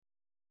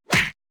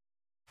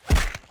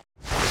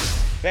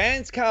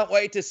Fans can't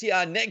wait to see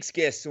our next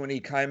guest when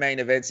he co-main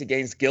events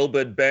against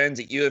Gilbert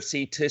Burns at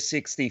UFC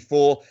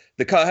 264,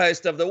 the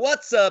co-host of the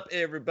What's Up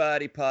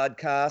Everybody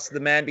podcast, the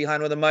man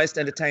behind one of the most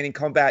entertaining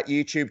combat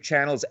YouTube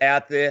channels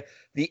out there.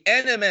 The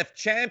NMF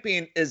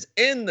champion is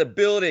in the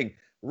building.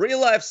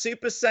 Real life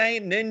Super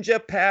Saiyan,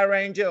 Ninja, Power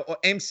Ranger, or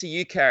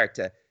MCU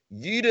character.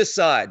 You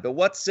decide. But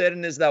what's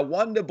certain is that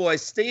Wonder Boy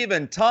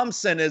Stephen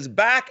Thompson is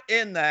back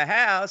in the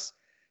house.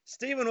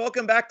 Stephen,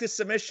 welcome back to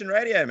Submission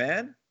Radio,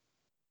 man.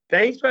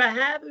 Thanks for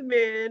having me,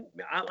 man.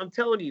 I'm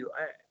telling you,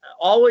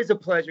 always a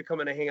pleasure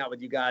coming to hang out with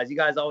you guys. You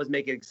guys always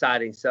make it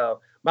exciting. So,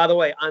 by the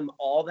way, I'm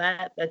all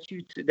that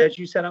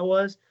you said I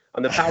was.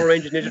 I'm the Power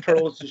Rangers, Ninja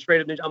Turtles, the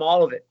straight up Ninja. I'm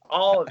all of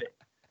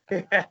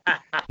it.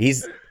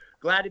 He's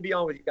glad to be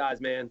on with you guys,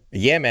 man.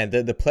 Yeah, man.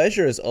 The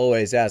pleasure is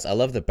always ours. I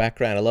love the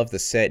background. I love the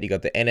set. You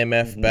got the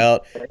NMF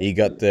belt. You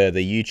got the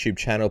YouTube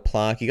channel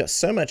plaque. You got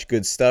so much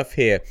good stuff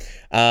here.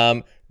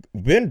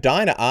 Been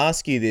dying to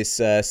ask you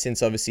this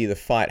since obviously the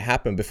fight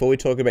happened. Before we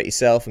talk about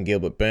yourself and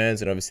Gilbert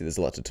Burns, and obviously there's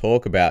a lot to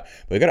talk about,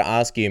 but we've got to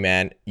ask you,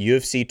 man,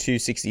 UFC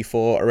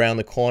 264 around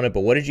the corner,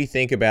 but what did you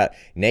think about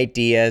Nate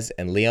Diaz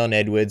and Leon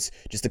Edwards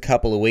just a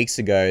couple of weeks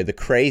ago, the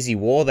crazy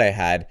war they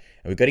had?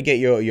 And we've got to get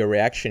your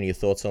reaction, your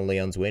thoughts on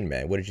Leon's win,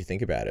 man. What did you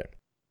think about it?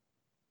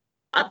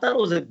 I thought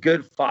it was a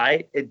good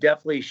fight. It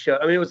definitely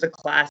showed. I mean, it was a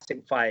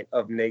classic fight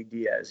of Nate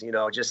Diaz. You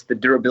know, just the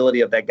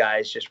durability of that guy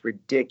is just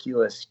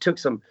ridiculous. He took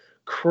some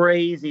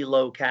crazy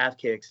low calf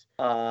kicks,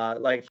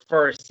 like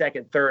first,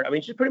 second, third. I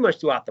mean, just pretty much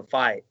throughout the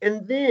fight.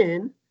 And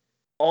then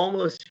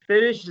almost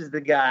finishes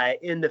the guy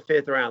in the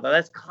fifth round. Now,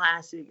 that's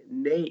classic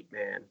Nate,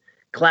 man.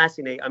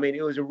 Classic Nate. I mean,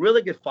 it was a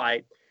really good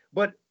fight.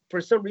 But for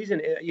some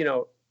reason, you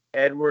know,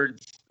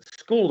 Edwards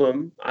schooled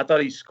him. I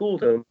thought he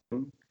schooled him.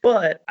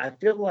 But I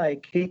feel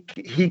like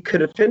he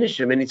could have finished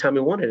him anytime he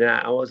wanted. And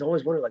I was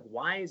always wondering, like,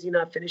 why is he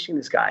not finishing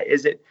this guy?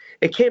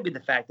 It can't be the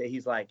fact that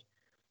he's like,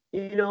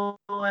 you know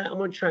what, I'm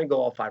going to try and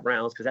go all 5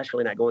 rounds, because that's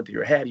really not going through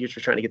your head. You're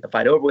just trying to get the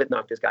fight over with,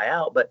 knock this guy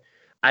out. But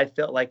I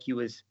felt like he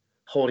was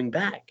holding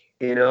back.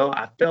 You know,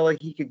 I felt like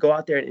he could go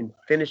out there and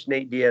finish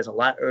Nate Diaz a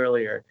lot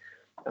earlier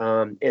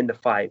in the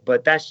fight.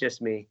 But that's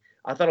just me.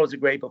 I thought it was a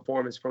great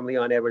performance from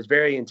Leon Edwards.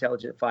 Very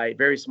intelligent fight,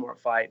 very smart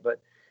fight. But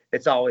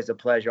it's always a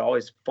pleasure,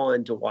 always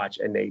fun to watch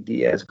a Nate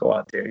Diaz go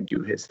out there and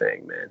do his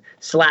thing, man.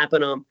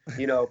 Slapping him,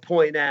 you know,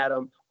 pointing at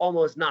him,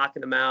 almost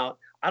knocking him out.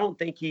 I don't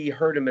think he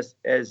hurt him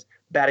as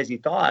bad as he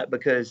thought,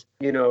 because,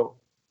 you know,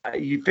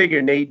 you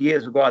figure Nate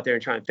Diaz would go out there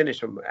and try and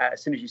finish him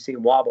as soon as you see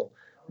him wobble,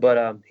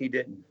 but he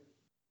didn't.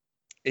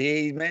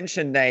 He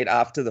mentioned, Nate,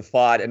 after the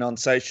fight and on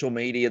social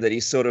media that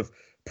he's sort of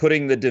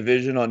putting the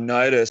division on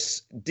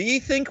notice. Do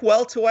you think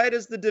welterweight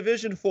is the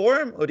division for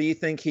him, or do you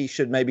think he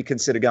should maybe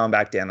consider going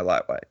back down to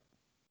lightweight?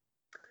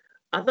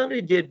 I thought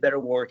he did better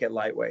work at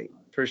lightweight,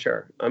 for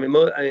sure. I mean,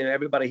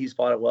 everybody he's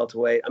fought at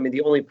welterweight. I mean,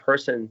 the only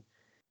person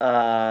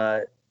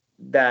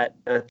that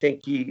I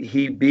think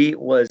he beat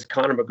was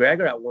Conor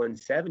McGregor at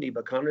 170,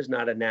 but Conor's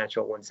not a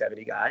natural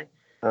 170 guy.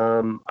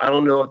 I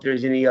don't know if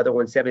there's any other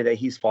 170 that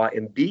he's fought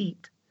and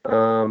beat,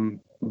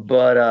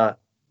 but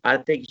I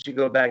think he should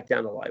go back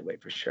down to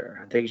lightweight for sure.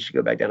 I think he should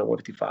go back down to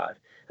 155.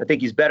 I think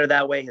he's better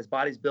that way. His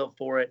body's built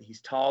for it.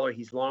 He's taller.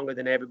 He's longer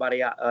than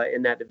everybody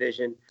in that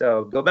division.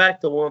 So go back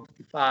to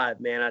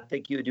 155, man. I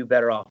think you would do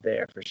better off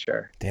there for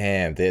sure.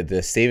 Damn,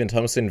 the Stephen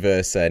Thompson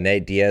versus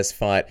Nate Diaz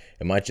fight,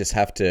 it might just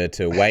have to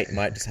wait.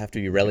 Might just have to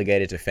be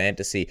relegated to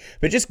fantasy.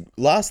 But just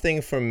last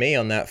thing from me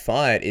on that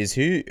fight is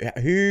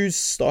whose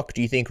stock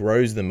do you think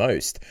rose the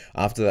most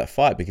after that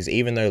fight? Because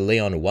even though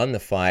Leon won the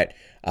fight,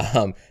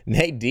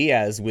 Nate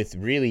Diaz, with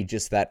really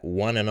just that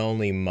one and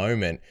only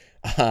moment,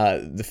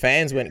 the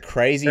fans went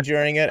crazy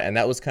during it, and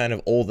that was kind of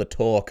all the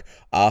talk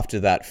after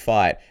that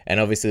fight. And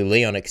obviously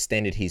Leon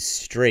extended his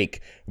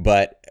streak,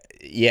 but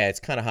yeah, it's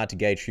kind of hard to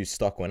gauge whose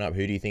stock went up.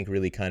 Who do you think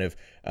really kind of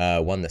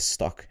won the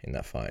stock in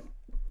that fight?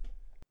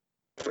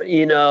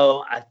 You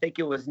know, I think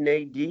it was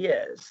Nate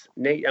Diaz.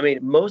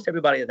 Most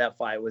everybody at that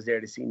fight was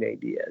there to see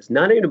Nate Diaz,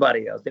 not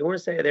anybody else. They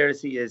weren't there to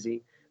see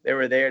Izzy. They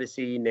were there to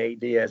see Nate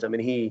Diaz. I mean,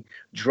 he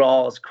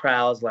draws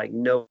crowds like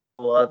no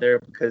other,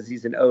 because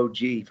he's an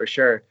OG for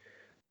sure.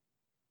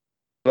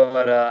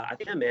 But I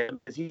think, man,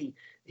 because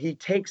he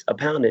takes a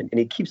pounding and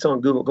he keeps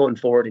on going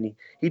forward, and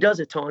he does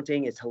it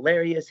taunting. It's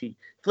hilarious. He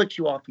flicks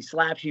you off. He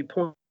slaps you,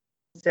 points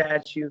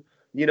at you.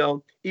 You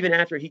know, even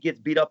after he gets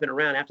beat up in a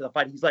round after the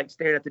fight, he's like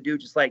staring at the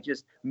dude,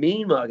 just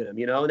mean mugging him,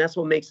 you know, and that's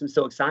what makes him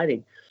so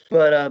exciting.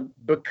 But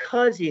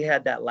because he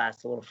had that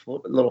last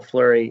little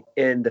flurry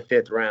in the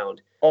fifth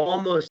round,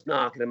 almost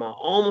knocking him out,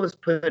 almost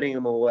putting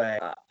him away,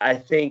 I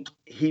think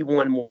he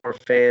won more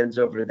fans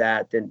over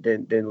that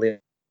than Leon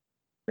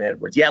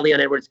Edwards. Yeah,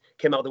 Leon Edwards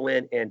came out with a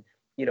win and,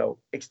 you know,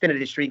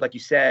 extended his streak, like you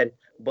said,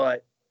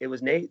 but it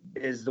was Nate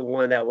is the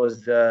one that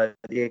was the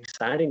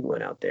exciting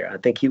one out there. I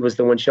think he was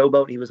the one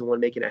showboat. He was the one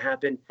making it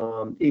happen.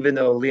 Even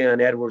though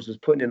Leon Edwards was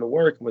putting in the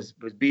work, was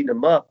beating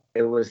him up,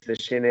 it was the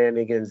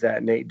shenanigans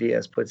that Nate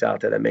Diaz puts out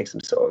there that makes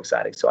him so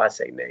exciting. So I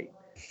say Nate.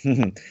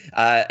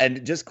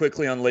 And just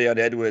quickly on Leon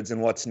Edwards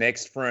and what's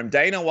next for him.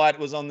 Dana White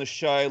was on the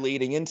show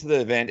leading into the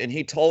event, and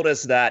he told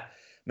us that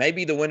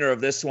maybe the winner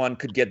of this one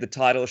could get the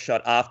title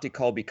shot after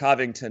Colby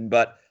Covington.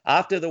 But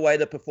after the way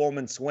the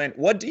performance went,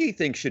 what do you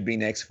think should be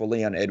next for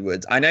Leon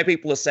Edwards? I know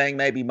people are saying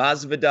maybe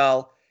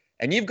Masvidal,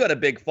 and you've got a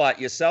big fight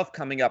yourself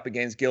coming up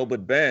against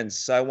Gilbert Burns.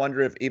 So I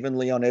wonder if even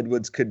Leon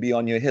Edwards could be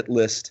on your hit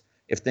list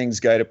if things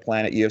go to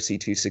plan at UFC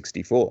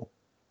 264.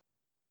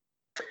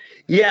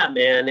 Yeah,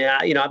 man. Yeah,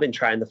 I've been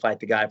trying to fight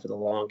the guy for the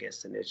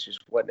longest, and it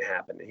just wasn't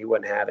happening. He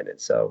wasn't having it.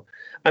 So,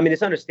 I mean,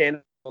 it's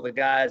understandable. The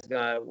guy's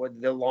got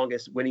the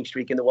longest winning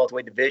streak in the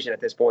welterweight division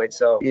at this point.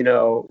 So,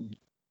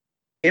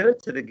 give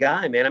it to the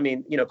guy, man. I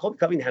mean, Colby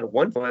Covington had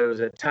one fight. It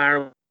was a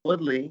Tyron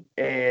Woodley,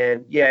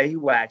 and yeah, he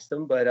waxed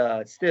him.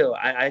 But still,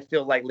 I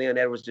feel like Leon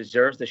Edwards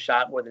deserves the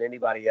shot more than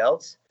anybody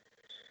else.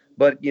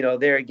 But,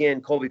 there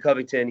again, Colby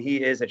Covington,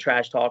 he is a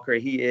trash talker.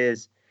 He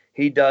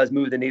does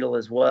move the needle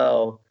as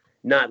well.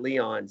 Not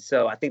Leon.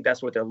 So I think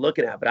that's what they're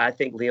looking at. But I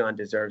think Leon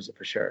deserves it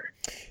for sure.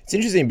 It's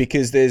interesting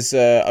because there's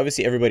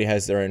obviously everybody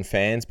has their own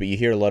fans, but you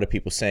hear a lot of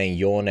people saying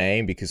your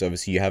name because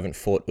obviously you haven't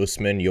fought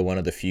Usman. You're one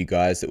of the few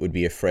guys that would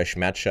be a fresh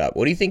matchup.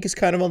 What do you think is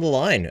kind of on the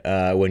line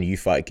when you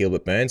fight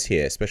Gilbert Burns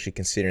here, especially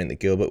considering that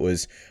Gilbert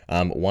was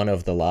one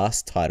of the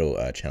last title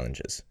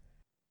challengers?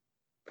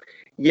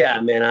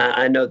 Yeah, man,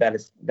 I know that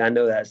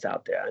it's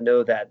out there. I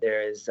know that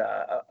there is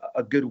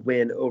a good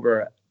win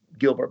over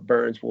Gilbert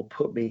Burns will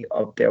put me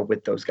up there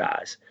with those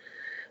guys.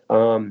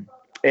 And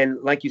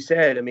like you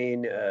said, I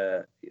mean,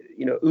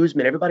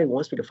 Usman, everybody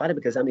wants me to fight him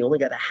because I'm the only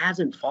guy that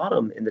hasn't fought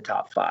him in the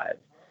top 5.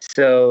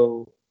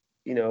 So,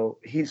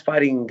 he's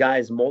fighting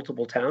guys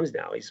multiple times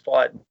now. He's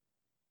fought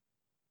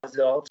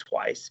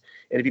twice.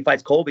 And if he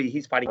fights Colby,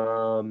 he's fighting.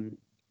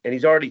 And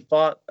he's already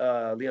fought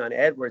Leon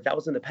Edwards. That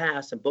was in the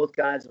past, and both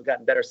guys have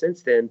gotten better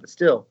since then. But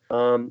still,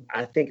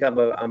 I think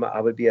I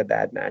would be a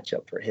bad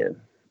matchup for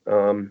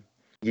him.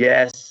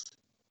 Yes,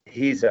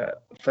 he's a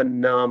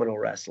phenomenal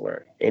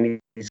wrestler, and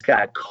he's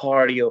got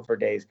cardio for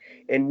days.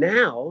 And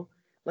now,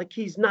 like,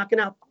 he's knocking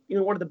out,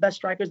 one of the best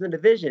strikers in the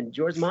division,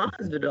 George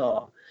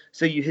Masvidal.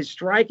 So his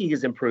striking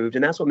is improved,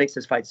 and that's what makes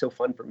this fight so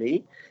fun for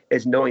me,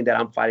 is knowing that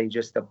I'm fighting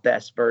just the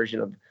best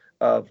version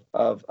of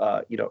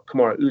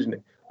Kamaru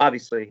Usman.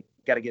 Obviously,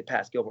 got to get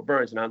past Gilbert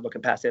Burns, and I'm not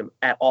looking past him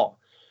at all.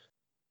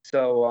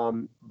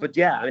 So, but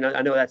yeah, I mean,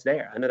 I know that's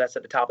there. I know that's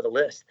at the top of the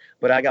list.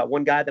 But I got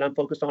one guy that I'm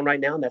focused on right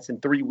now, and that's in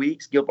 3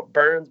 weeks. Gilbert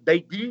Burns,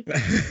 baby.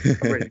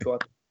 I'm ready to go.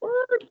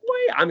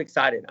 I'm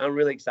excited. I'm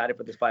really excited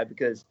for this fight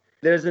because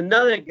there's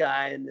another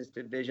guy in this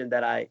division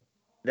that I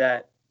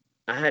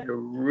had to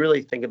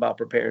really think about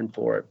preparing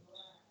for,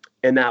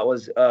 and that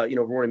was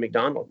Rory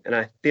McDonald. And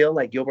I feel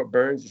like Gilbert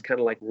Burns is kind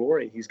of like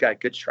Rory. He's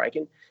got good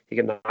striking. He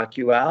can knock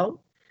you out.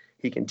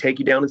 He can take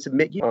you down and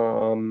submit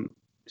you.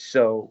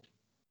 So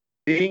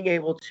being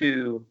able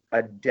to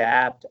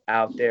adapt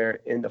out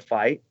there in the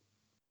fight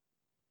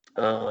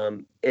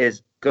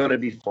is going to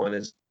be fun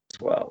as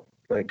well.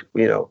 Like,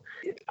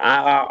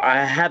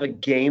 I have a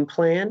game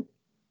plan,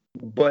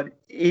 but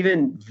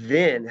even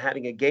then,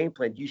 having a game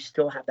plan, you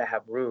still have to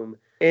have room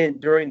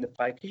during the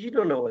fight because you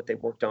don't know what they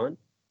worked on.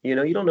 You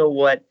don't know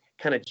what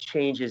kind of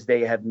changes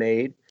they have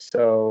made.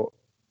 So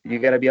you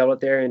got to be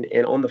out there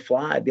and on the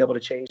fly, be able to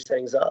change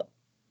things up.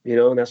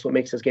 And that's what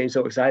makes this game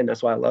so exciting.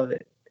 That's why I love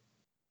it.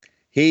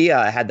 He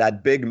had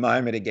that big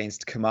moment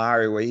against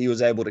Kamaru where he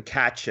was able to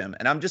catch him.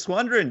 And I'm just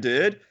wondering,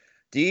 dude,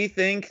 do you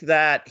think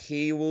that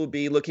he will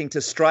be looking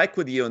to strike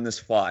with you in this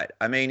fight?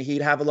 I mean,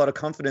 he'd have a lot of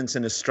confidence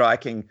in his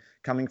striking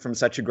coming from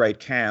such a great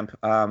camp.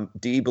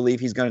 Do you believe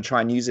he's going to try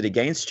and use it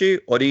against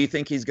you? Or do you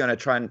think he's going to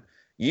try and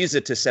use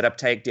it to set up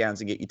takedowns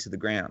and get you to the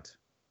ground?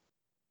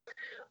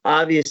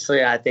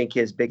 Obviously, I think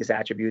his biggest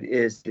attribute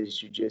is his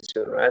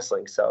jiu-jitsu and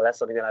wrestling. So that's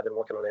something that I've been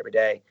working on every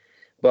day.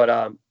 But,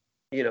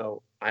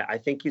 I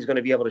think he's going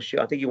to be able to shoot.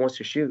 I think he wants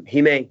to shoot.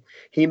 He may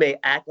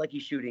act like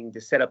he's shooting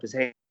to set up his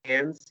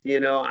hands.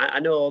 I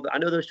know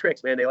those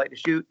tricks, man. They like to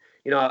shoot.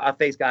 I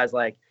face guys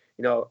like,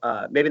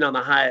 maybe not on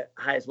the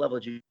highest level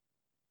of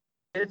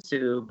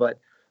jiu-jitsu, but,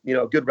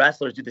 good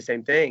wrestlers do the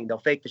same thing. They'll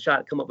fake the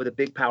shot, come up with a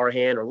big power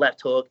hand or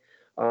left hook.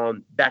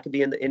 That could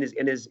be in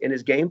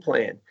his game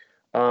plan.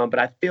 But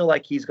I feel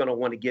like he's going to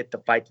want to get the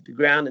fight to the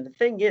ground. And the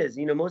thing is,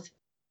 most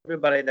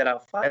everybody that I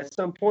fight, at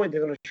some point, they're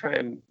going to try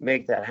and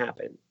make that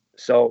happen.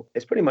 So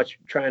it's pretty much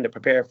trying to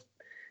prepare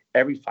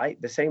every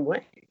fight the same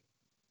way.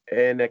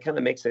 And that kind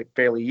of makes it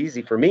fairly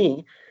easy for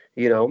me,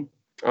 but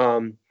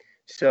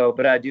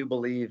I do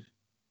believe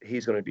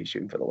he's going to be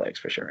shooting for the legs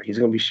for sure. He's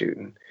going to be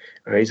shooting.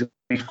 Or he's going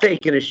to be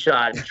faking a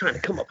shot, trying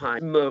to come up high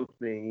and smoke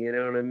me. You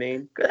know what I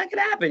mean? That could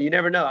happen. You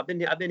never know. I've been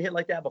hit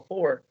like that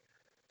before.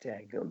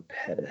 Daggum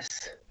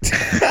Pettis. I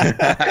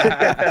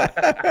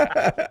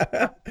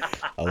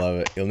love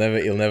it. You'll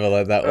never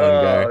let that one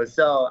go.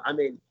 So I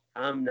mean,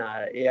 I'm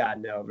not. Yeah,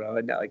 no, bro.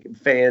 Not like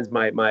fans,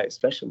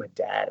 especially my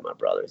dad and my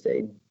brothers,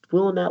 they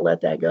will not let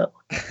that go.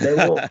 They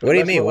won't. What do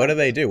you mean? What do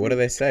they do? What do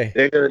they say?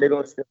 They're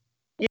gonna still.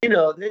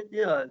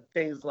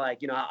 Things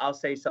like, I'll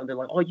say something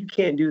like, "Oh, you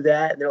can't do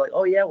that," and they're like,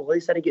 "Oh yeah, well at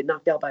least I didn't get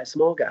knocked out by a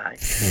small guy."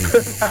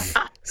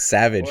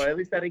 Savage. Or at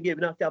least I didn't get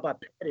knocked out by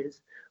Pettis.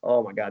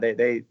 Oh my God,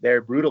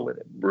 they're brutal with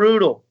it.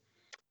 Brutal.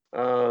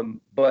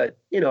 But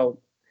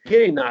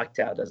Getting knocked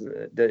out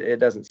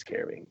doesn't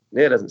scare me.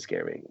 It doesn't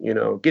scare me.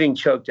 Getting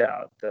choked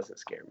out doesn't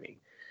scare me.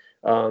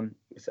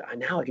 So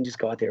now I can just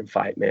go out there and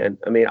fight, man.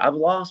 I mean, I've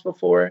lost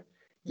before.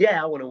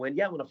 Yeah, I want to win.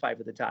 Yeah, I want to fight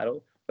for the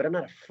title, but I'm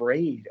not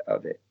afraid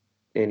of it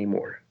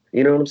anymore.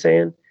 You know what I'm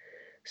saying?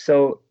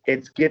 So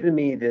it's given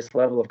me this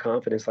level of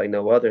confidence like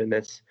no other. And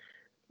that's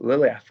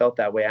literally, I felt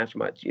that way after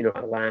my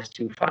last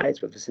two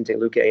fights with Vicente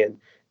Luque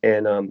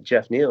and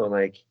Jeff Neal.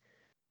 Like,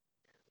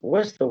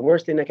 what's the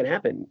worst thing that can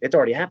happen? It's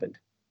already happened.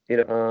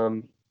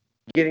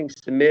 Getting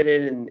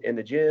submitted in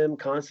the gym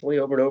constantly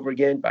over and over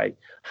again by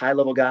high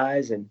level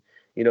guys. And,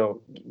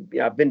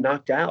 I've been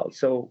knocked out.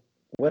 So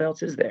what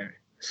else is there?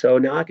 So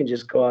now I can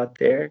just go out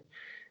there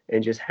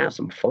and just have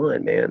some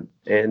fun, man.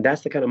 And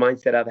that's the kind of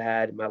mindset I've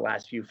had in my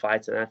last few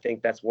fights. And I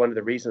think that's one of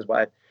the reasons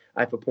why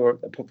I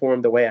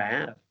performed the way I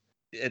have.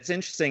 It's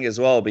interesting as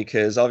well,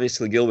 because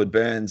obviously Gilbert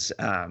Burns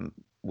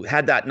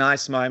had that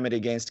nice moment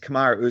against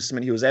Kamaru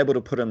Usman. He was able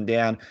to put him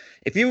down.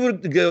 If you were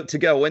to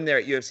go in there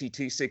at UFC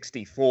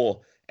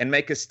 264 and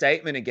make a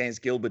statement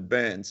against Gilbert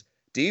Burns,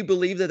 do you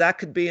believe that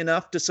could be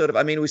enough to sort of,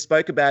 I mean, we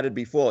spoke about it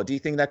before. Do you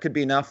think that could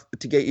be enough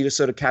to get you to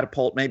sort of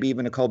catapult maybe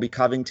even a Colby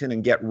Covington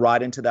and get right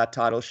into that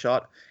title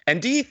shot?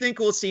 And do you think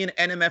we'll see an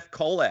NMF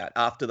call-out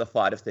after the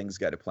fight if things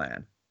go to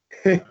plan?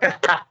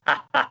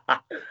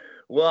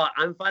 Well,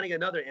 I'm fighting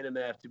another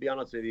NMF, to be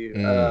honest with you.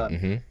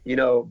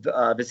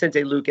 Mm-hmm.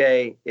 Vicente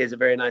Luque is a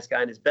very nice guy,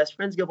 and his best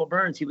friend's Gilbert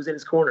Burns. He was in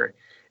his corner.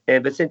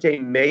 And Vicente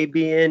may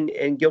be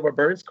in Gilbert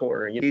Burns'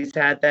 corner. He's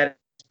had that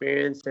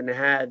experience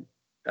and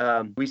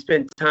we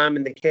spent time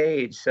in the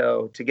cage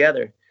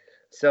together.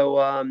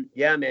 So,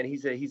 yeah, man,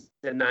 he's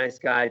a nice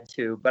guy,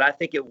 too. But I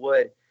think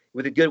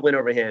with a good win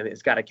over him,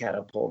 it's got to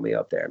catapult me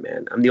up there,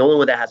 man. I'm the only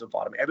one that hasn't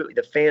fought him.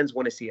 The fans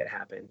want to see it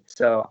happen.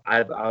 So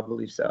I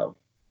believe so.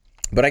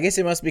 But I guess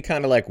it must be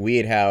kind of like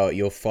weird how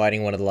you're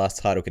fighting one of the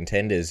last title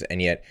contenders,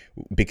 and yet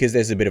because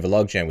there's a bit of a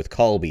logjam with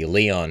Colby,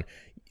 Leon,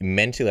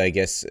 mentally, I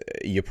guess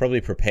you're probably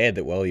prepared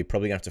that, well, you're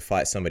probably going to have to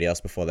fight somebody else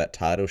before that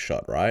title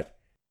shot, right?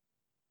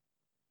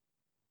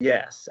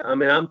 Yes. I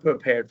mean, I'm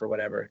prepared for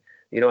whatever.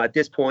 At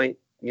this point,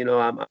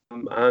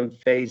 I'm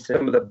facing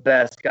some of the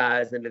best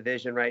guys in the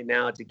division right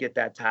now to get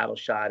that title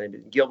shot.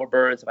 And Gilbert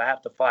Burns, if I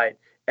have to fight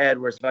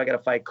Edwards, if I got to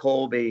fight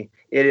Colby,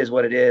 it is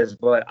what it is.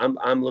 But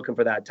I'm looking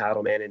for that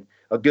title, man. And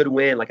a good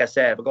win, like I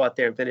said, if I go out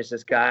there and finish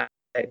this guy,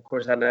 of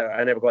course, I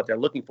never go out there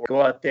looking for it.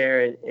 Go out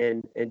there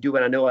and do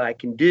what I know I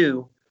can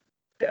do.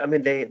 I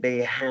mean,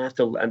 they have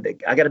to.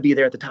 I got to be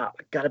there at the top.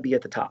 I got to be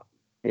at the top,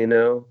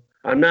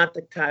 I'm not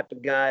the type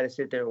of guy to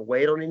sit there and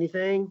wait on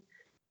anything.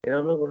 And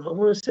I'm going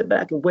to sit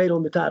back and wait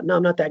on the top. No,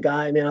 I'm not that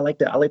guy, man. I like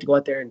to go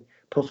out there and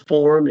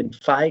perform and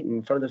fight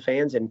in front of the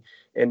fans and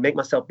make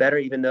myself better,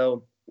 even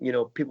though,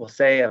 people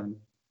say I'm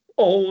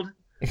old.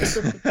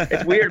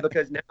 It's weird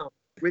because now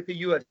with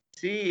the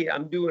UFC,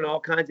 I'm doing all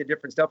kinds of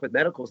different stuff with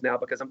medicals now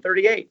because I'm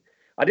 38.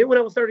 I did when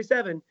I was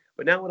 37,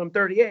 but now when I'm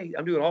 38,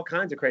 I'm doing all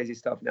kinds of crazy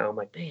stuff now. I'm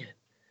like, man,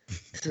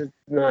 this is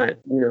not,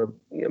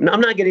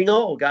 I'm not getting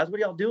old, guys. What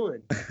are y'all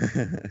doing?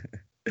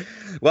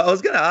 Well, I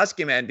was going to ask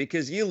you, man,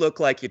 because you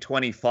look like you're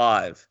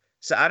 25.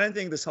 So I don't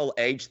think this whole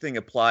age thing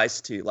applies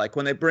to you. Like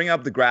when they bring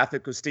up the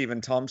graphic with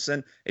Stephen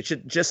Thompson, it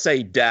should just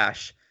say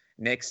dash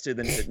next to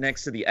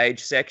the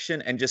age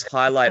section and just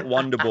highlight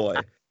Wonder Boy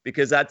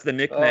because that's the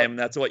nickname.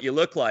 That's what you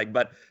look like.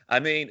 But I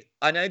mean,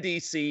 I know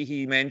DC,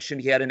 he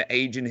mentioned he had an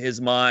age in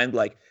his mind.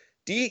 Like,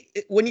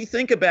 when you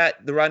think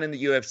about the run in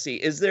the UFC,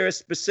 is there a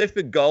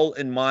specific goal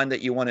in mind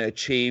that you want to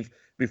achieve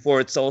before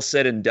it's all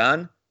said and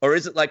done? Or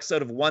is it like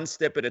sort of one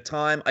step at a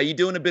time? Are you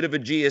doing a bit of a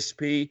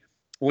GSP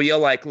where you're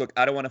like, look,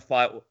 I don't want to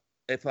fight.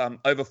 If I'm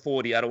over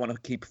 40, I don't want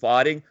to keep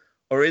fighting.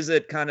 Or is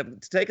it kind of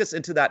to take us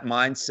into that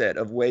mindset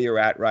of where you're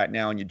at right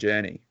now on your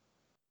journey?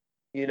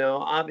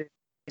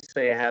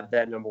 Obviously I have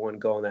that number one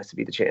goal, and that's to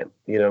be the champ.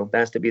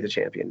 That's to be the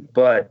champion.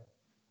 But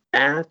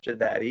after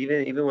that,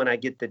 even when I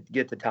get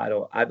the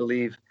title, I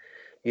believe,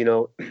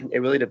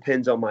 it really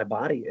depends on my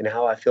body and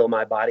how I feel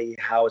my body,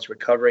 how it's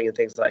recovering and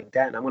things like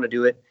that. And I'm going to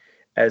do it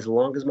as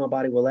long as my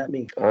body will let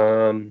me.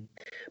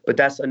 But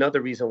that's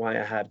another reason why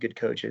I have good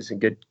coaches and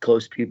good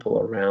close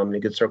people around me,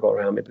 a good circle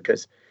around me,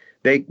 because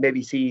they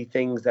maybe see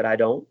things that I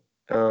don't.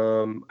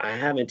 I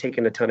haven't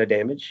taken a ton of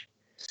damage.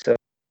 So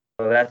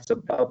that's a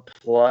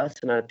plus.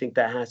 And I think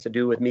that has to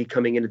do with me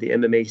coming into the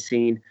MMA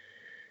scene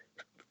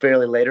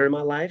fairly later in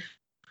my life,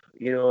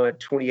 at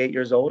 28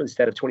 years old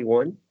instead of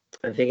 21.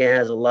 I think it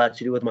has a lot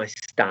to do with my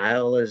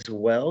style as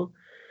well.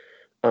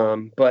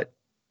 But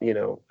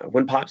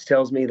when Pops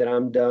tells me that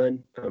I'm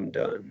done, I'm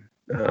done.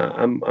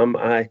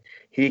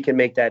 He can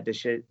make that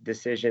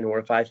decision, or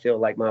if I feel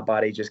like my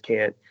body just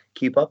can't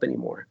keep up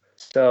anymore.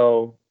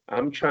 So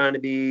I'm trying to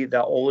be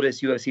the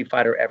oldest UFC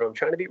fighter ever. I'm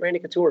trying to beat Randy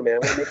Couture, man.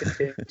 I'm gonna make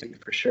it 50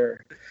 for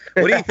sure.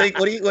 What do you think?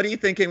 What are you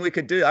thinking we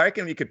could do? I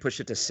reckon we could push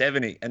it to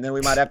 70, and then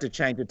we might have to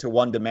change it to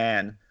Wonder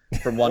Man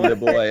from Wonder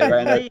Boy,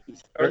 right?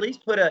 Or at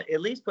least put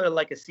a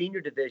like a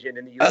senior division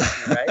in the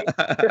UFC, right?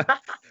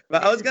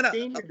 But I was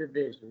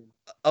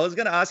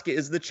gonna ask you,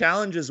 is the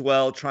challenge as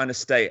well trying to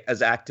stay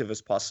as active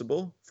as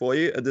possible for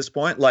you at this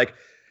point? Like,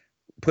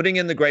 putting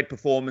in the great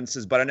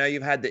performances, but I know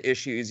you've had the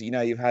issues.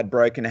 You've had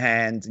broken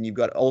hands, and you've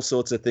got all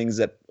sorts of things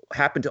that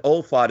happen to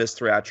all fighters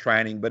throughout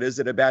training. But is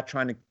it about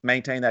trying to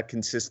maintain that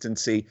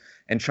consistency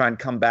and try and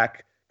come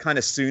back kind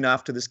of soon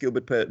after this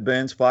Gilbert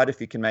Burns fight, if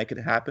you can make it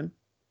happen?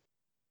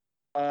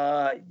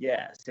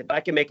 Yes, if I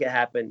can make it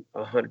happen,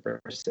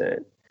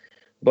 100%.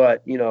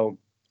 But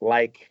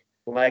like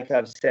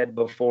I've said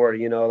before,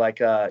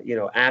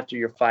 after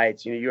your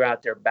fights, you're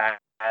out there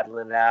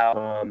battling it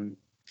out.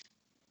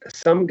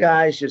 Some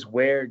guys just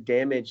wear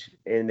damage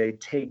and they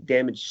take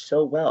damage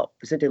so well.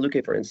 Vicente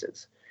Luque, for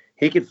instance,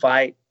 he could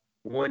fight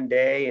one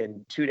day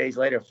and 2 days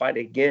later fight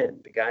again.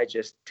 The guy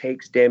just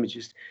takes damage,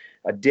 just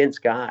a dense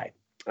guy.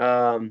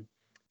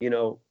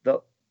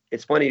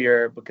 It's funny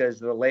here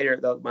because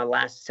my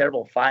last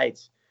several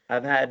fights,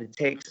 I've had to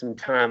take some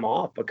time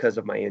off because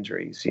of my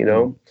injuries, and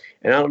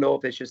I don't know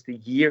if it's just the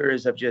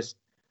years of just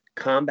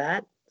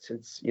combat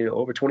since,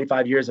 over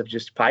 25 years of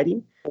just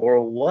fighting or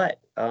what.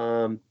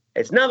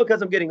 It's not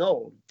because I'm getting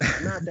old.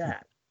 It's not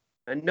that.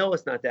 I know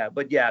it's not that.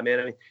 But yeah, man,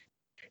 I mean,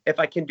 if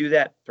I can do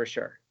that, for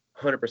sure,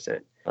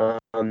 100%.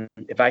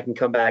 If I can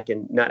come back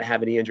and not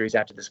have any injuries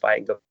after this fight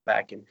and go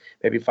back and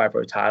maybe fight for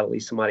a title, at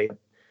least somebody,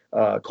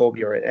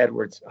 Colby or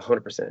Edwards,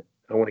 100%.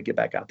 I want to get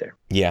back out there.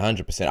 Yeah,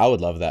 100%. I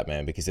would love that,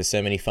 man, because there's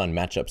so many fun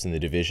matchups in the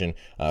division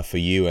for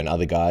you and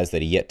other guys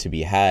that are yet to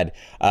be had.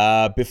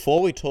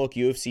 Before we talk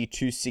UFC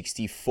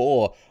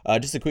 264,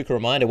 just a quick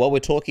reminder, while we're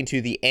talking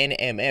to the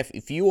NMF,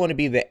 if you want to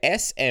be the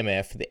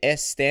SMF, the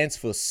S stands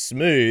for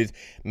smooth,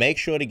 make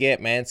sure to get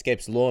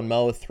Manscaped's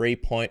Lawnmower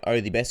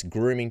 3.0, the best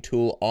grooming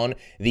tool on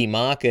the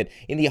market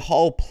in the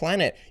whole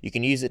planet. You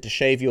can use it to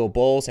shave your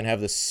balls and have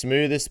the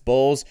smoothest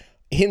balls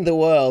in the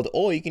world,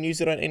 or you can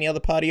use it on any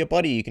other part of your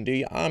body. You can do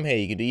your arm hair,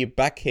 you can do your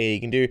back hair, you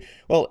can do,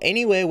 well,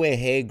 anywhere where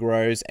hair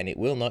grows, and it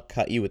will not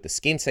cut you with the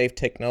skin-safe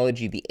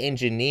technology. The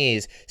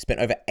engineers spent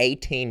over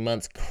 18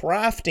 months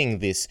crafting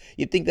this.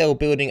 You'd think they were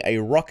building a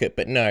rocket,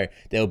 but no,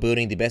 they were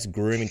building the best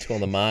grooming tool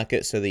on the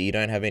market so that you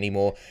don't have any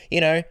more,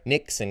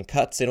 nicks and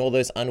cuts and all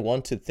those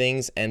unwanted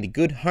things. And the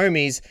good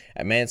homies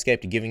at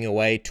Manscaped are giving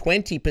away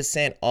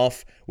 20%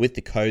 off with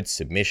the code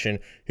submission.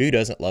 Who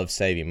doesn't love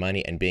saving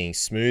money and being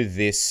smooth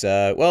this,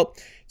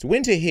 it's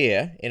winter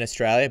here in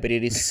Australia, but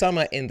it is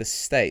summer in the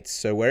States.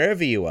 So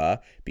wherever you are,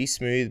 be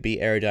smooth, be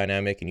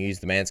aerodynamic, and use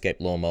the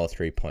Manscaped Lawnmower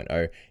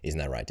 3.0. Isn't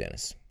that right,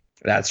 Dennis?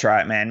 That's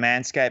right, man.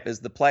 Manscaped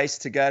is the place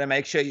to go to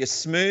make sure you're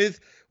smooth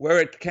where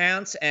it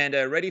counts and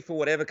ready for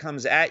whatever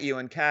comes at you.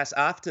 And Cass,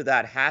 after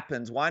that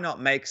happens, why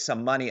not make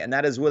some money? And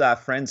that is with our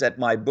friends at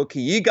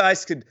MyBookie. You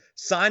guys could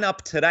sign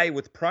up today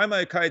with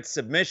promo code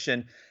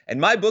submission, and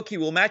MyBookie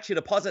will match your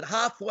deposit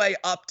halfway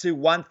up to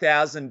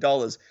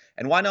 $1,000.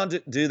 And why not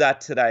do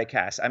that today,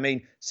 Cass? I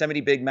mean, so many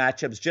big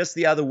matchups. Just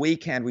the other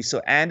weekend, we saw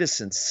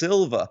Anderson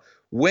Silva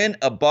win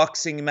a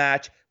boxing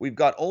match. We've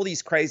got all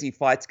these crazy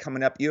fights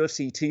coming up.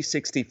 UFC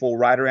 264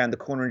 right around the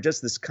corner. And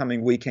just this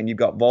coming weekend, you've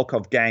got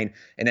Volkov Gain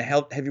in a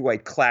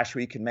heavyweight clash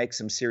where you can make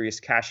some serious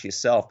cash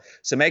yourself.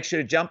 So make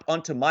sure to jump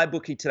onto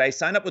MyBookie today.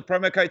 Sign up with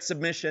promo code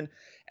submission,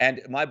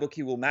 and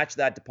MyBookie will match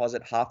that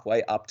deposit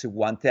halfway up to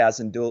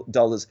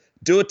 $1,000.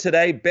 Do it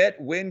today. Bet,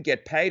 win,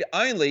 get paid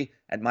only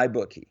at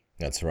MyBookie.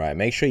 That's right.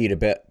 Make sure you to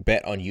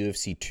bet on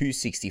UFC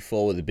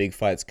 264 with the big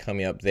fights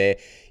coming up there.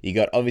 You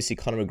got obviously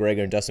Conor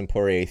McGregor and Dustin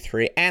Poirier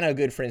 3, and our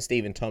good friend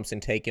Stephen Thompson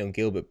taking on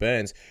Gilbert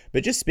Burns.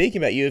 But just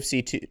speaking about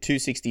UFC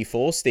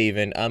 264,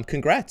 Stephen,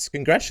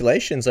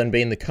 congratulations on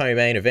being the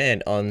co-main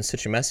event on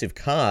such a massive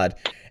card.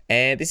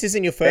 And this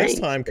isn't your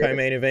first time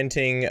co-main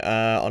eventing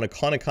on a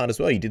Conor card as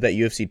well. You did that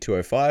UFC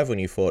 205 when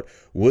you fought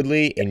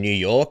Woodley in New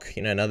York,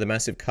 another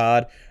massive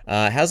card.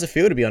 How's it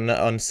feel to be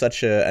on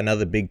such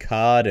another big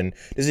card? And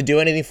does it do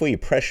anything for you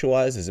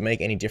pressure-wise? Does it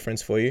make any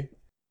difference for you?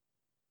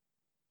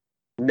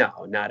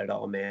 No, not at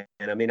all, man.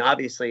 I mean,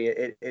 obviously,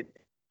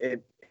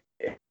 it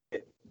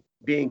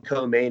being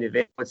co-main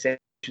event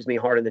pushes me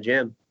hard in the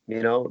gym.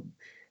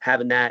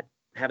 Having that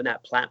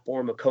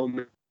platform of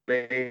co-main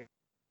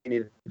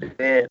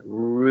event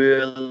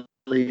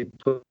really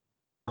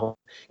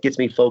gets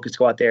me focused to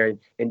go out there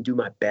and do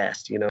my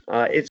best.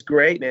 It's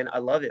great, man. I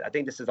love it. I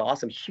think this is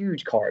awesome.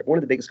 Huge card, one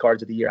of the biggest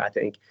cards of the year, I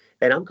think.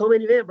 And I'm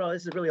co-main event, bro.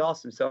 This is really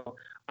awesome. So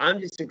I'm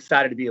just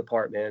excited to be a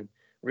part, man.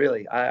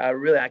 Really,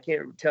 I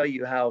can't tell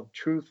you how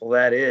truthful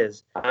that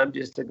is. I'm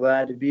just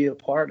glad to be a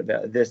part of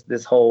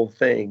this whole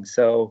thing.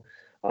 So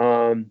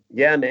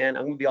yeah, man,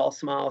 I'm gonna be all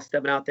smiles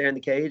stepping out there in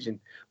the cage and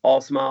all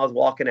smiles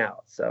walking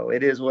out. So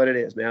it is what it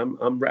is, man.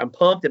 I'm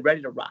pumped and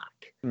ready to rock.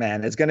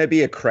 Man, it's gonna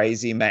be a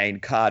crazy main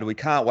card. We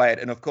can't wait.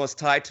 And of course,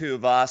 Tai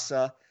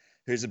Tuivasa,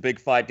 who's a big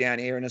fight down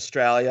here in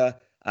Australia,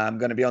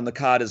 going to be on the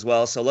card as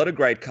well. So a lot of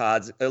great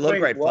cards, a lot of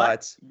great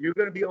fights. You're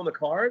going to be on the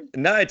card?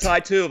 No, Tai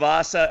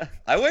Tuivasa.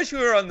 I wish we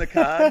were on the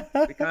card.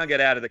 We can't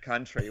get out of the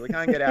country. We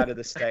can't get out of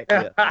the state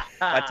yet. But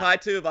Tai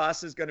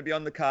Tuivasa is going to be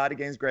on the card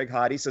against Greg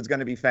Hardy, so it's going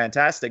to be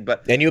fantastic.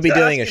 But and you'll be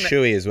doing a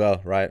shoey as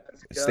well, right,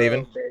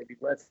 Stephen? Baby.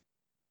 Let's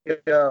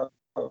go.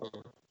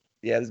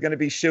 Yeah, there's going to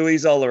be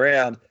shoeys all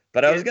around.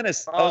 But I was going to...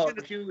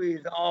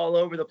 shoeys all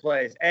over the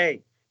place.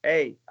 Hey,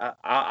 Hey,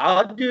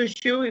 I'll do a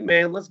shoey,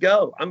 man. Let's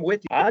go. I'm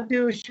with you. I'll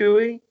do a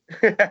shoey.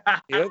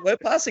 We're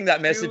passing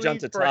that message on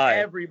Shoeys to for Ty.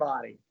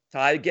 everybody.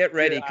 Ty, get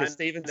ready Dude, because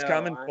Stephen's I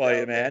coming know, for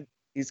you, man.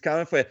 He's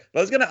coming for you. But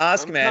I was going to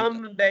ask, I'm man.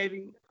 coming,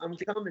 baby. I'm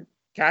coming.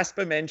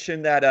 Casper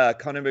mentioned that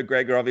Conor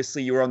McGregor,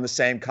 obviously, you were on the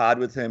same card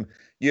with him,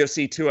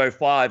 UFC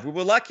 205. We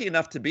were lucky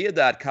enough to be at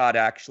that card,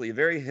 actually, a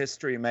very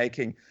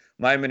history-making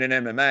moment in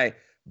MMA.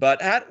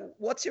 But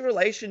what's your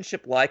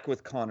relationship like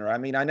with Conor? I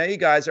mean, I know you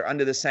guys are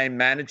under the same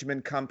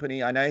management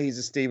company. I know he's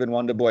a Stephen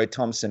Wonderboy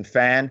Thompson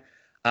fan.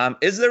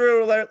 Is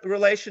there a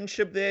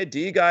relationship there? Do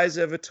you guys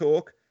ever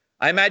talk?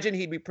 I imagine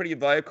he'd be pretty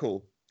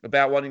vocal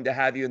about wanting to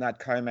have you in that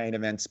co-main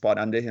event spot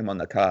under him on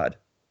the card.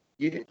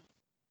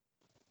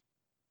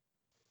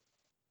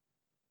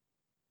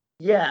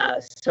 Yeah,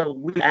 so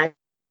we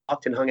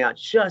often hung out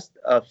just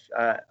a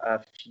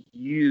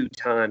few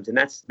times, and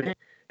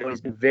he's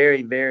been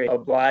very, very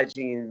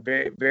obliging and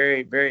very,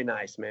 very, very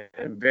nice, man,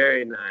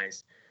 very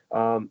nice.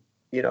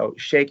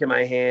 Shaking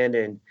my hand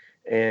and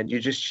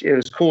it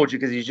was cool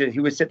because he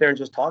would sit there and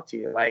just talk to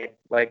you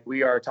like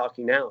we are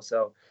talking now.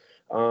 So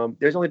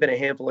there's only been a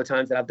handful of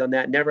times that I've done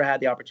that. Never had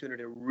the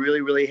opportunity to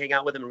really, really hang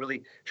out with him and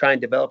really try and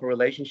develop a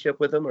relationship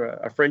with him or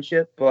a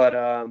friendship, but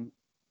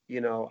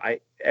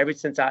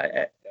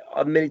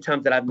many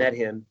times that I've met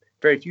him,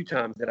 very few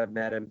times that I've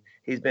met him,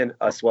 he's been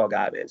a swell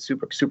guy, man.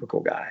 Super, super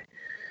cool guy.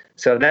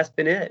 So that's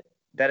been it.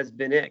 That has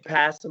been it.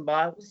 Pass him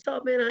by. What's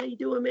up, man? How you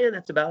doing, man?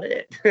 That's about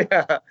it.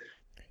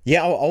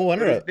 Yeah, I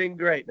wonder. It's been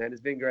great, man.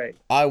 It's been great.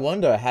 I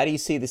wonder, how do you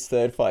see this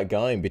third fight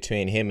going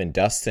between him and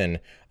Dustin?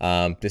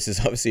 This is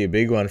obviously a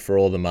big one for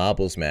all the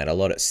marbles, man. A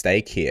lot at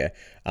stake here.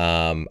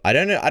 I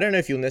don't know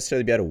if you'll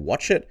necessarily be able to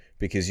watch it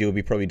because you'll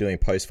be probably doing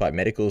post-fight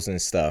medicals and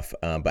stuff.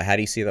 But how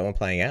do you see that one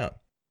playing out?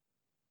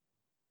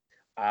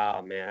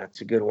 Oh, man,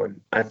 that's a good one.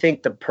 I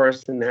think the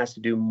person that has to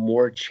do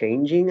more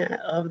changing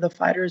of the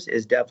fighters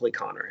is definitely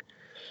Conor.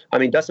 I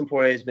mean, Dustin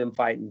Poirier has been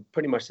fighting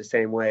pretty much the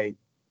same way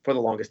for the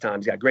longest time.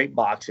 He's got great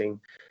boxing,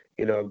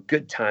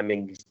 good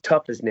timing. He's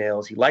tough as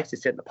nails. He likes to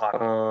sit in the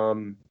pocket.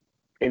 And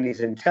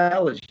he's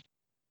intelligent.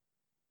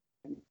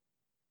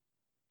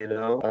 He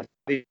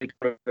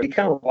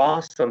kind of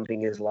lost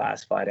something in his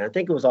last fight. And I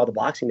think it was all the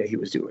boxing that he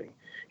was doing.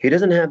 He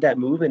doesn't have that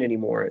movement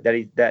anymore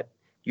that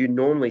you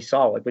normally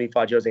saw, like when he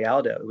fought Jose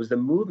Aldo. It was the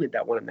movement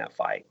that won him that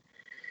fight.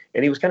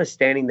 And he was kind of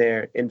standing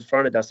there in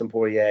front of Dustin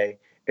Poirier,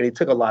 and he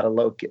took a lot of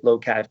low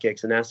calf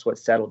kicks, and that's what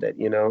settled it,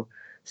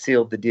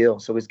 sealed the deal.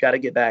 So he's got to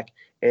get back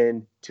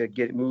and to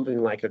get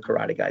moving like a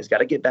karate guy. He's got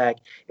to get back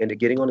into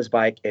getting on his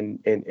bike and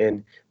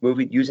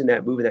moving, using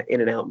that movement, that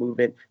in and out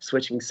movement,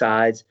 switching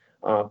sides,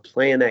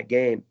 playing that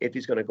game if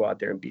he's going to go out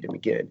there and beat him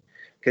again.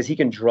 Because he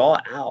can draw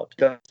out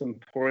Dustin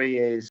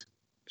Poirier's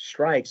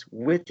strikes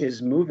with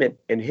his movement,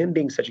 and him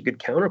being such a good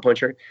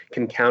counterpuncher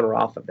can counter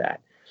off of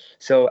that.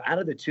 So out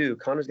of the two,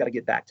 Conor's got to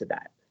get back to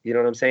that. You know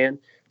what I'm saying?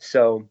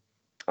 So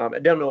I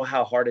don't know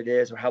how hard it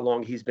is or how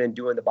long he's been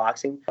doing the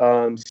boxing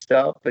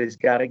stuff, but he's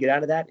got to get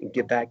out of that and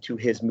get back to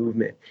his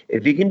movement.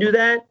 If he can do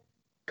that,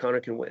 Conor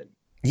can win.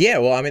 Yeah,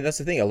 well, I mean, that's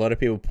the thing. A lot of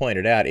people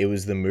pointed out it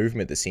was the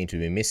movement that seemed to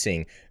be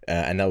missing,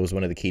 and that was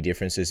one of the key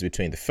differences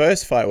between the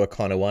first fight where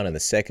Conor won and the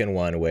second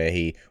one where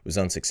he was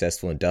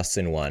unsuccessful and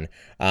Dustin won.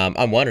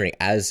 I'm wondering,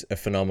 as a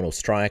phenomenal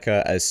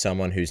striker, as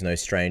someone who's no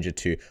stranger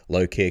to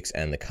low kicks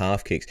and the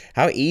calf kicks,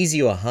 how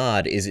easy or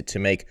hard is it to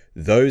make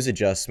those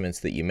adjustments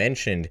that you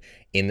mentioned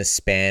in the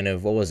span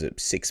of,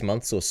 6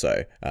 months or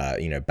so,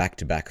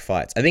 back-to-back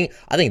fights? I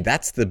think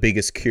that's the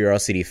biggest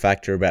curiosity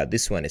factor about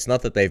this one. It's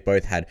not that they've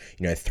both had,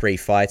 3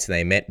 fights and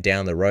they met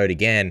down the road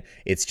again.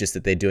 It's just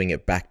that they're doing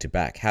it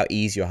back-to-back. How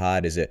easy or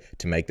hard is it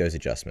to make those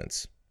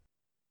adjustments?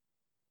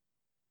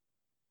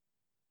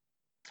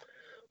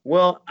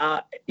 Well,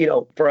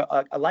 for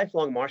a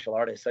lifelong martial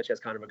artist such as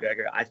Conor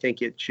McGregor, I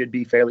think it should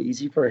be fairly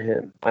easy for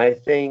him. I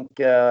think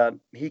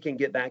he can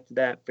get back to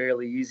that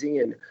fairly easy.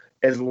 And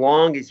as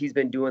long as he's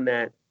been doing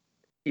that,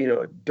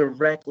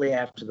 directly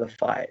after the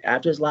fight,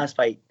 after his last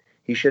fight,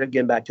 he should have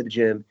gotten back to the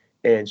gym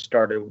and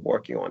started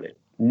working on it.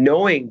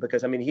 Knowing,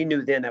 because, he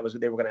knew then they were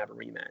going to have a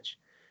rematch.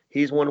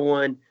 He's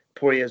 1-1,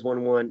 Poirier's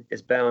 1-1.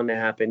 It's bound to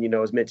happen.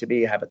 It's meant to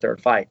be, have a third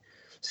fight.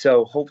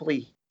 So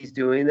hopefully he's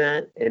doing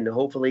that, and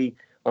hopefully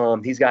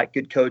he's got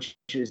good coaches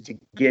to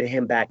get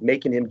him back,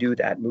 making him do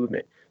that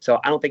movement. So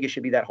I don't think it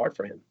should be that hard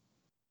for him.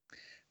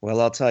 Well,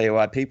 I'll tell you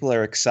what, people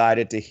are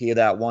excited to hear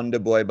that Wonder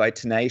Boy by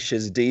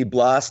Tenacious D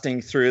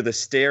blasting through the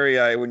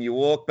stereo when you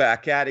walk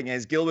back out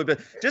against Gilbert. But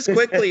just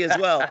quickly as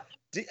well,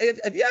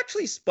 have you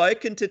actually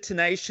spoken to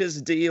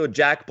Tenacious D or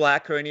Jack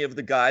Black or any of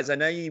the guys? I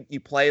know you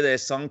play their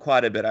song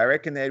quite a bit. I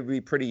reckon they'd be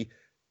pretty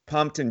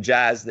pumped and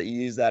jazzed that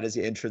you use that as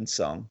your entrance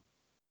song.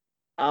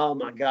 Oh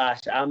my gosh,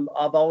 I've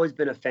always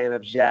been a fan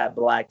of Jack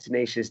Black,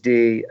 Tenacious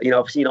D.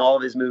 I've seen all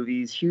of his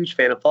movies. Huge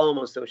fan. Follow him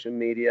on social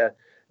media.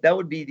 That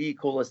would be the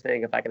coolest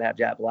thing if I could have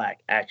Jack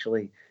Black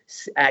actually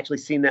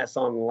sing that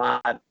song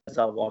live as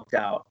I walked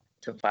out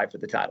to fight for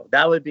the title.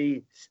 That would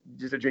be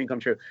just a dream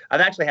come true.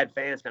 I've actually had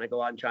fans kind of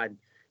go out and try and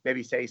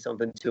maybe say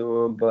something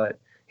to him, but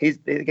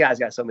The guy's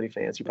got so many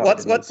fans. He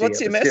probably What's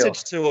your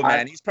message to him,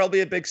 man? He's probably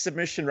a big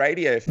submission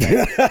radio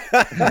fan.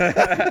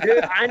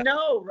 Dude, I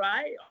know,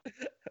 right?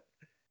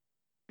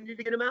 I need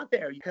to get him out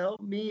there.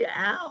 Help me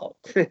out.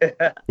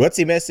 What's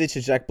your message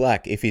to Jack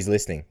Black if he's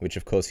listening? Which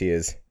of course he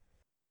is.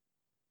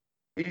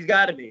 He's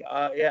got to be.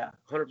 Yeah,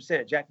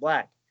 100%. Jack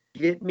Black,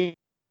 get me.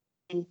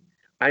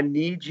 I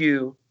need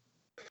you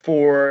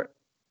for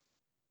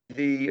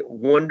the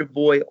Wonder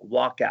Boy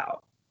walkout.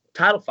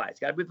 Title fights.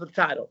 Got to be for the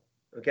title.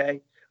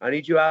 Okay? I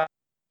need you out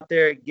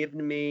there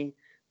giving me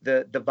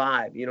the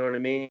vibe. You know what I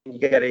mean? You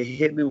got to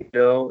hit me.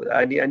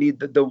 I need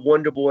the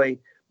Wonder Boy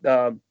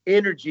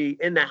energy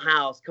in the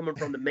house coming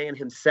from the man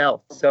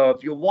himself. So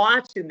if you're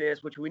watching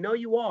this, which we know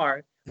you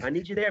are, I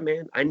need you there,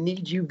 man. I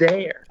need you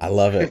there. I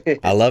love it.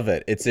 I love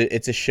it. It's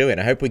a shoe-in.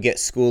 I hope we get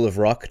School of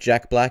Rock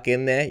Jack Black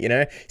in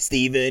there.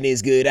 Stephen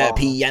is good at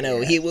piano.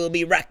 Yeah. He will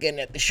be rocking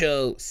at the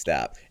show.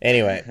 Stop.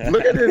 Anyway.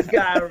 Look at this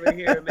guy over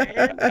here,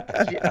 man.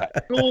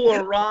 School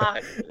of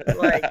Rock,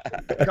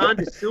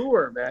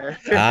 connoisseur, man.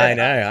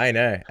 I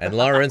know. And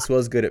Lawrence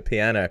was good at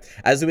piano.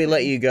 As we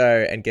let you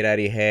go and get out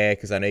of your hair,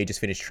 because I know you just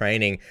finished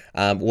training,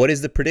 what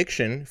is the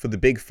prediction for the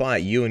big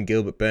fight, you and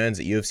Gilbert Burns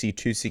at UFC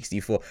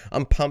 264?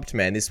 I'm pumped,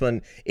 man. This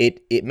one,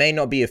 it may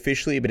not be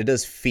officially, but it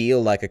does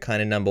feel like a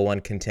kind of number one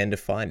contender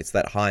fight. It's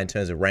that high in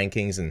terms of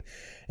rankings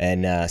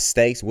and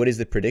stakes. What is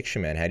the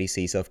prediction, man? How do you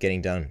see yourself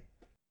getting done?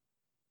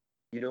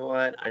 You know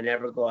what? I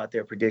never go out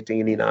there predicting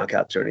any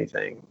knockouts or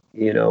anything.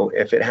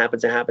 If it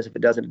happens, it happens. If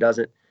it doesn't, it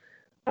doesn't.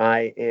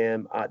 I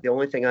am the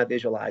only thing I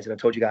visualize, and I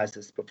told you guys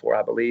this before,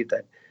 I believe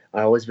that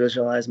I always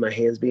visualize my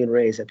hands being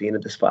raised at the end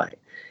of this fight.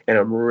 And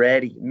I'm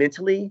ready,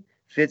 mentally,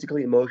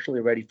 physically,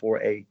 emotionally ready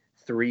for a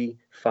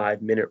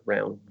 3-5 minute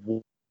round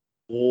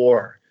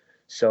war.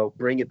 So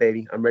bring it,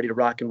 baby. I'm ready to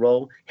rock and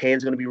roll.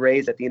 Hands going to be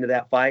raised at the end of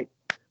that fight.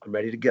 I'm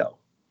ready to go.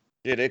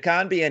 Dude, it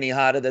can't be any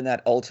harder than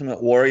that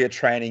Ultimate Warrior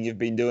training you've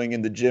been doing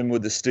in the gym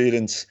with the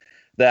students.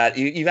 That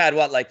you've had,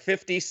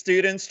 50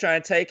 students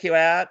trying to take you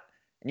out?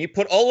 And you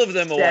put all of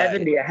them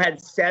 70. away. I had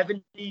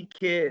 70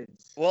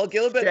 kids. Well,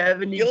 Gilbert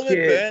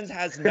Burns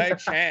has no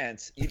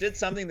chance. You did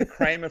something that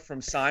Kramer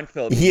from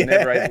Seinfeld was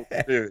never able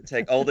to do.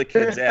 Take all the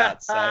kids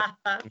out. So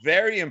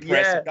very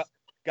impressive. Yes.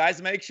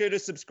 Guys, make sure to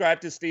subscribe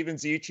to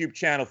Stephen's YouTube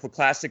channel for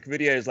classic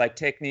videos like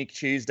Technique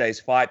Tuesdays,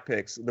 Fight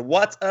Picks, the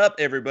What's Up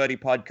Everybody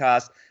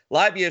podcast,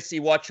 live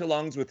UFC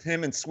watch-alongs with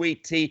him and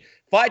Sweet Tea,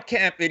 fight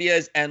camp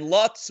videos, and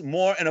lots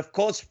more. And, of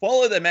course,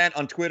 follow the man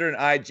on Twitter and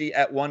IG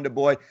at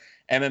Wonderboy.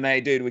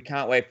 MMA, dude, we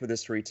can't wait for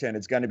this return.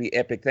 It's going to be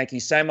epic. Thank you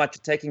so much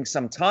for taking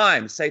some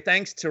time. Say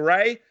thanks to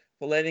Ray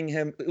for letting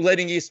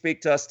you speak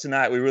to us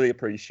tonight. We really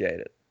appreciate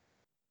it.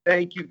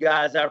 Thank you,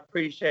 guys. I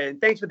appreciate it.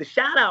 Thanks for the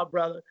shout out,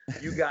 brother.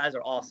 You guys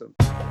are awesome.